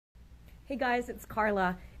Hey guys, it's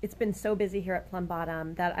Carla. It's been so busy here at Plum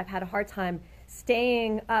Bottom that I've had a hard time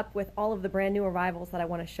staying up with all of the brand new arrivals that I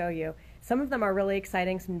want to show you. Some of them are really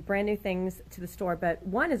exciting, some brand new things to the store, but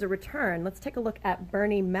one is a return. Let's take a look at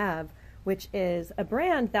Bernie Mev, which is a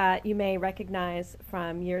brand that you may recognize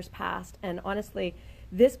from years past. And honestly,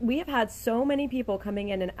 we have had so many people coming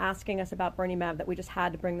in and asking us about Bernie Mev that we just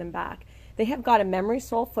had to bring them back. They have got a memory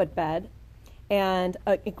sole footbed and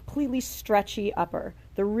a completely stretchy upper.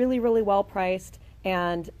 They're really, really well priced.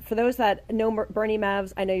 And for those that know Bernie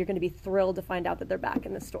Mevs, I know you're going to be thrilled to find out that they're back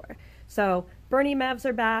in the store. So Bernie Mevs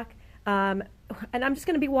are back. And I'm just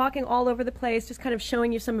going to be walking all over the place, just kind of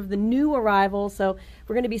showing you some of the new arrivals. So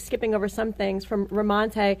we're going to be skipping over some things from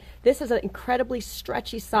Ramonte. This is an incredibly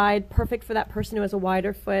stretchy side, perfect for that person who has a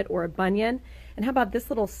wider foot or a bunion. And how about this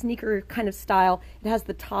little sneaker kind of style? It has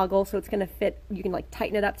the toggle, so it's going to fit. You can like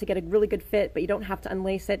tighten it up to get a really good fit, but you don't have to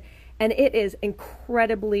unlace it. And it is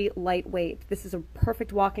incredibly lightweight. This is a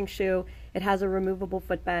perfect walking shoe. It has a removable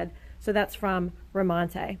footbed. So that's from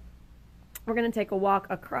Ramonte. We're going to take a walk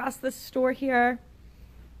across the store here.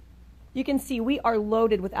 You can see we are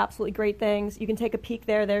loaded with absolutely great things. You can take a peek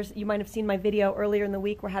there. You might have seen my video earlier in the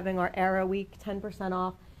week. We're having our Era Week 10%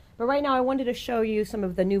 off. But right now I wanted to show you some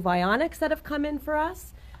of the new Vionics that have come in for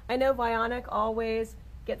us. I know Vionic always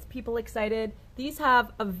gets people excited. These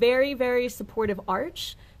have a very, very supportive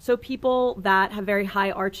arch. So people that have very high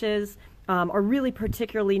arches or really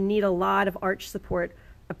particularly need a lot of arch support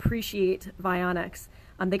appreciate Vionics.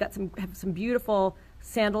 They have some beautiful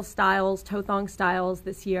sandal styles, toe thong styles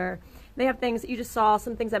this year. They have things that you just saw,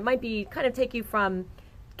 some things that might be kind of take you from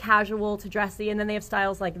casual to dressy, and then they have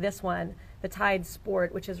styles like this one, the Tide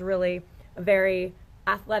Sport, which is really a very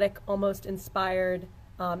athletic, almost inspired,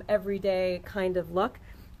 everyday kind of look.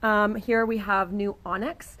 Here we have new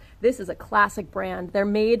Onyx. This is a classic brand. They're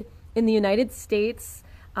made in the United States.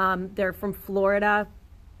 They're from Florida.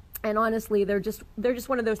 And honestly, they're just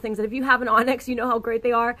one of those things that if you have an Onyx, you know how great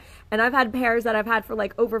they are. And I've had pairs that I've had for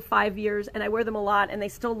like over 5 years, and I wear them a lot, and they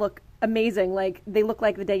still look amazing. Like they look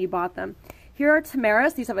like the day you bought them. Here are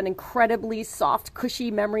Tamaris. These have an incredibly soft,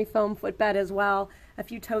 cushy memory foam footbed as well. A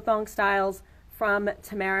few toe thong styles from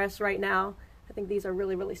Tamaris right now. I think these are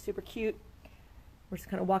really, really super cute. We're just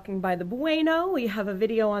kind of walking by the Bueno. We have a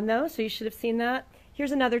video on those, so you should have seen that.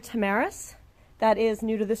 Here's another Tamaris. That is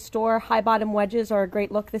new to the store. High bottom wedges are a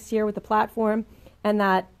great look this year with the platform, and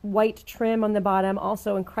that white trim on the bottom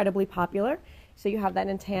also incredibly popular. So you have that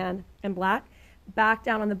in tan and black. Back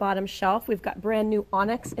down on the bottom shelf, we've got brand new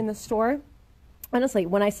Onyx in the store. Honestly,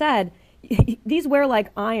 when I said these wear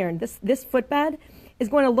like iron, this footbed is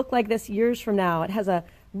going to look like this years from now. It has a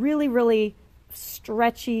really, really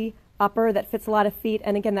stretchy upper that fits a lot of feet,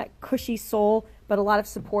 and again that cushy sole, but a lot of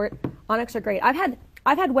support. Onyx are great. I've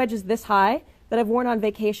had wedges this high that I've worn on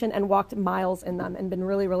vacation and walked miles in them and been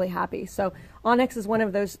really, really happy. So Onyx is one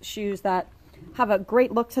of those shoes that have a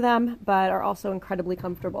great look to them, but are also incredibly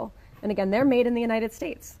comfortable. And again, they're made in the United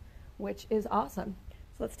States, which is awesome.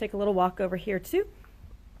 So let's take a little walk over here too.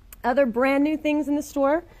 Other brand new things in the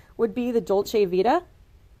store would be the Dolce Vita.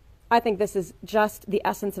 I think this is just the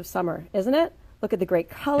essence of summer, isn't it? Look at the great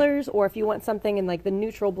colors, or if you want something in like the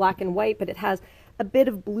neutral black and white, but it has a bit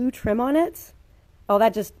of blue trim on it. Oh,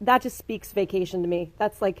 that just speaks vacation to me.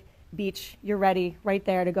 That's like beach. You're ready right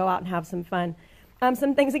there to go out and have some fun.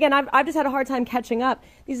 Some things, again, I've just had a hard time catching up.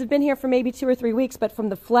 These have been here for maybe 2 or 3 weeks, but from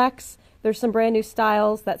the Flex, there's some brand new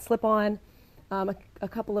styles that slip on. A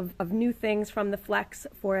couple of new things from the Flex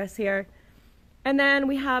for us here. And then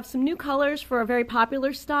we have some new colors for a very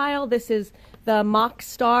popular style. This is the Mock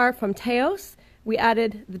Star from Teos. We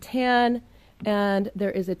added the tan, and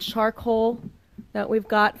there is a charcoal that we've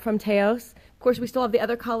got from Teos. Of course, we still have the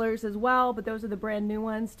other colors as well, but those are the brand new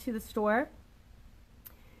ones to the store.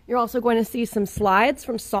 You're also going to see some slides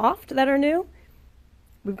from Soft that are new.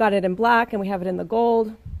 We've got it in black, and we have it in the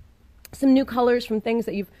gold. Some new colors from things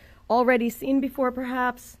that you've already seen before,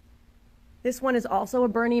 perhaps. This one is also a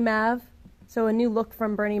Bernie Mev, so a new look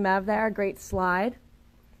from Bernie Mev there, great slide.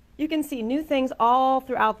 You can see new things all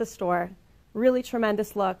throughout the store, really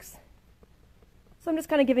tremendous looks. So I'm just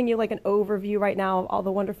kind of giving you like an overview right now of all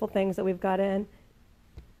the wonderful things that we've got in.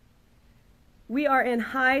 We are in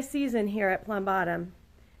high season here at Plum Bottom.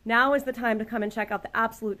 Now is the time to come and check out the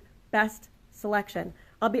absolute best selection.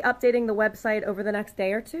 I'll be updating the website over the next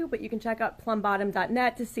day or two, but you can check out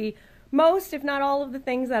plumbottom.net to see most, if not all, of the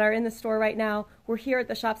things that are in the store right now. We're here at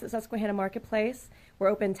the Shops at Susquehanna Marketplace. We're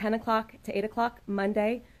open 10 o'clock to 8 o'clock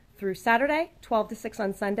Monday through Saturday, 12 to 6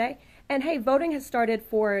 on Sunday. And hey, voting has started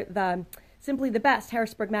for the Simply the Best,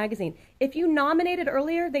 Harrisburg Magazine. If you nominated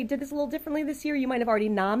earlier, they did this a little differently this year. You might have already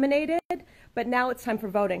nominated, But now it's time for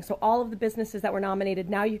voting. So all of the businesses that were nominated,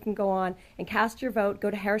 now you can go on and cast your vote.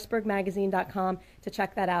 Go to harrisburgmagazine.com to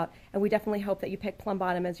check that out. And we definitely hope that you pick Plum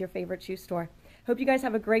Bottom as your favorite shoe store. Hope you guys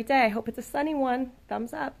have a great day. I hope it's a sunny one.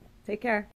 Thumbs up. Take care.